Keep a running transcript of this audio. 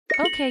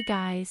Okay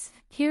guys,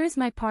 here is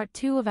my part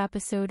 2 of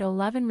episode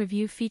 11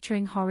 review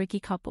featuring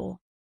Haruki couple.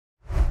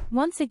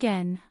 Once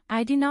again,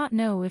 I do not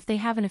know if they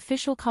have an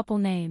official couple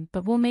name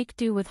but we'll make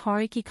do with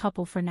Haruki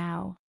couple for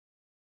now.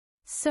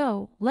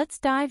 So, let's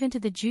dive into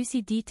the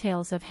juicy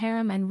details of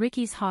Harem and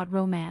Ricky's hot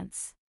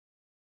romance.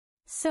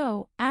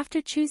 So,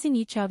 after choosing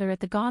each other at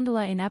the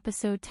gondola in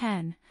episode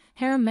 10,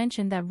 Harem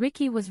mentioned that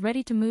Ricky was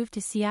ready to move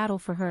to Seattle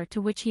for her, to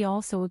which he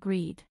also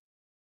agreed.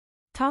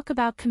 Talk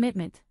about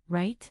commitment,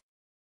 right?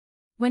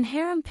 When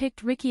Harem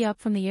picked Ricky up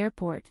from the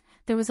airport,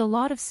 there was a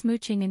lot of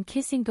smooching and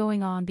kissing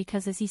going on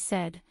because, as he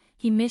said,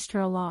 he missed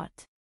her a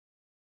lot.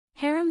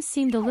 Harem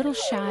seemed a little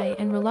shy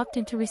and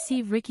reluctant to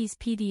receive Ricky's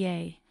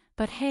PDA,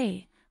 but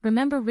hey,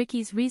 remember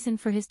Ricky's reason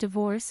for his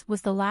divorce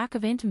was the lack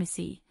of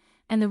intimacy,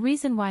 and the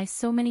reason why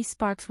so many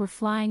sparks were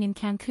flying in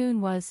Cancun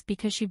was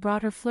because she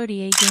brought her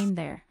flirty A-game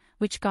there,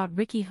 which got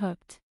Ricky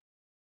hooked.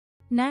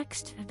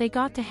 Next, they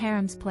got to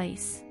Harem's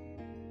place.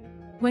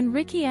 When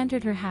Ricky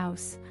entered her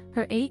house,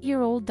 her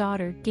 8-year-old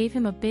daughter gave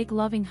him a big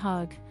loving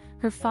hug.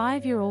 Her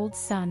 5-year-old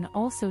son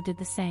also did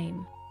the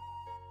same.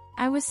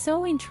 I was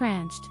so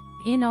entranced,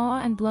 in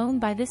awe and blown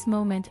by this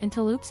moment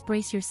until oops,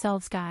 brace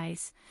yourselves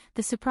guys.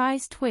 The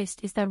surprise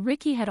twist is that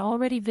Ricky had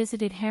already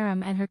visited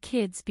Harem and her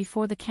kids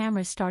before the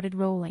cameras started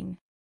rolling.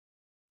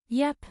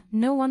 Yep,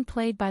 no one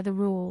played by the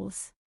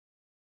rules.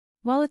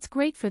 While it's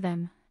great for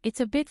them,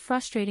 it's a bit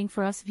frustrating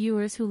for us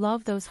viewers who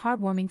love those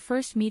heartwarming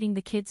first meeting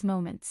the kids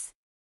moments.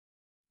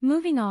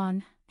 Moving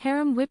on,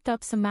 Harem whipped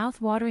up some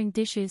mouth-watering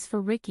dishes for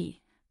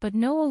Ricky, but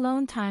no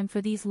alone time for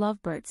these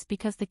lovebirds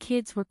because the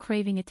kids were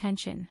craving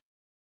attention.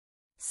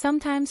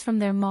 Sometimes from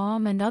their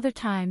mom and other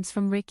times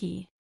from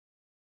Ricky.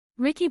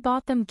 Ricky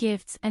bought them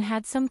gifts and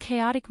had some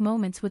chaotic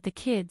moments with the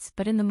kids,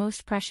 but in the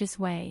most precious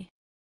way.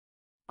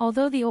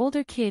 Although the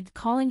older kid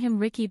calling him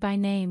Ricky by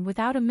name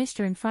without a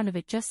Mr. in front of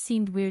it just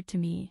seemed weird to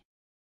me.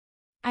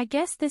 I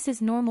guess this is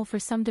normal for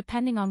some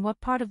depending on what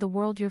part of the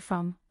world you're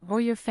from,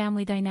 or your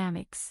family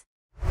dynamics.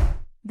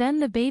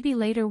 Then the baby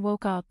later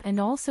woke up and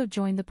also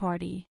joined the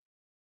party.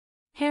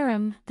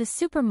 Harem, the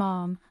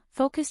supermom,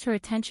 focused her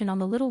attention on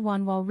the little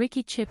one while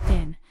Ricky chipped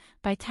in,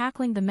 by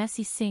tackling the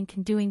messy sink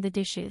and doing the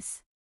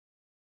dishes.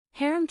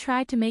 Harem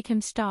tried to make him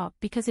stop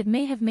because it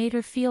may have made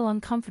her feel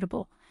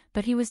uncomfortable,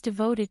 but he was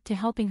devoted to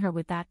helping her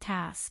with that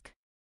task.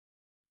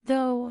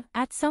 Though,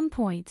 at some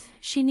point,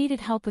 she needed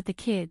help with the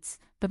kids,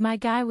 but my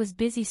guy was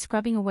busy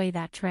scrubbing away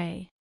that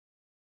tray.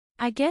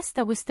 I guess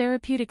that was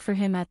therapeutic for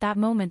him at that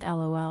moment,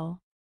 lol.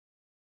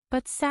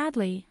 But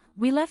sadly,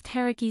 we left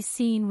Haruki's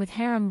scene with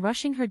Harem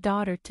rushing her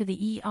daughter to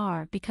the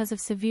ER because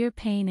of severe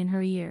pain in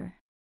her ear.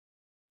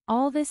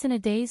 All this in a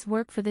day's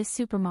work for this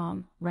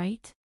supermom,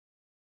 right?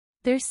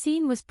 Their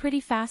scene was pretty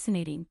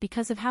fascinating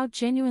because of how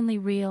genuinely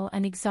real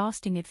and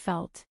exhausting it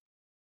felt.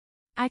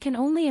 I can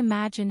only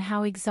imagine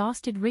how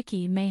exhausted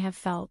Ricky may have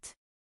felt.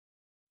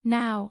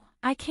 Now,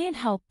 I can't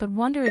help but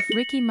wonder if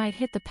Ricky might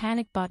hit the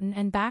panic button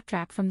and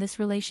backtrack from this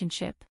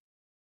relationship.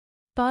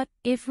 But,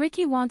 if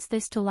Ricky wants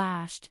this to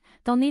last,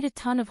 they'll need a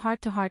ton of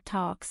heart-to-heart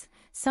talks,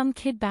 some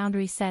kid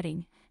boundary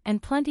setting,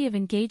 and plenty of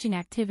engaging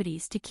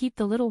activities to keep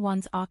the little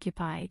ones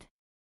occupied.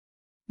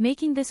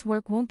 Making this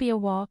work won't be a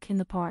walk in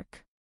the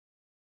park.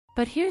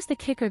 But here's the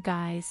kicker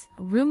guys,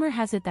 rumor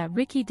has it that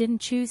Ricky didn't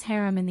choose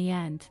Harem in the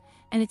end,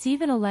 and it's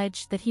even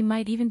alleged that he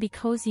might even be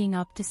cozying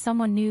up to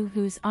someone new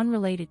who's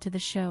unrelated to the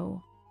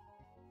show.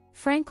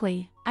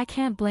 Frankly, I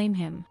can't blame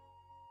him.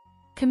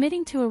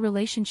 Committing to a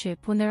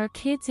relationship when there are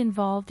kids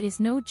involved is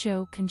no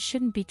joke and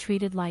shouldn't be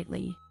treated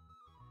lightly.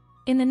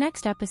 In the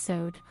next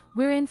episode,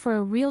 we're in for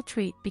a real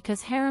treat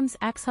because Harem's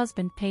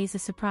ex-husband pays a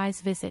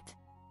surprise visit.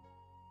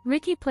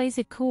 Ricky plays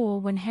it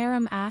cool when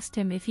Harem asked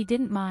him if he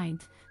didn't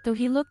mind, though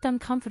he looked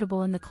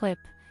uncomfortable in the clip,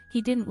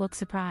 he didn't look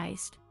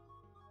surprised.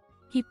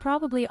 He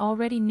probably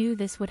already knew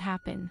this would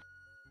happen.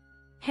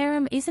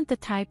 Harem isn't the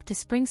type to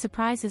spring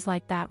surprises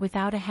like that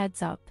without a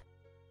heads up.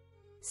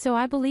 So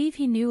I believe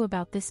he knew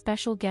about this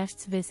special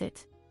guest's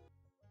visit.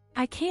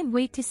 I can't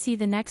wait to see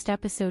the next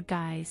episode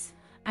guys.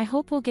 I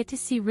hope we'll get to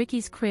see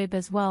Ricky's crib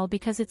as well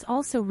because it's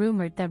also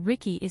rumored that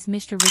Ricky is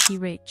Mr. Ricky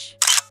Rich.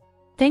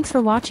 Thanks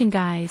for watching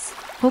guys,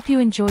 hope you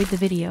enjoyed the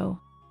video.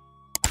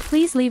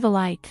 Please leave a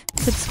like,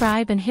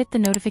 subscribe and hit the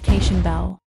notification bell.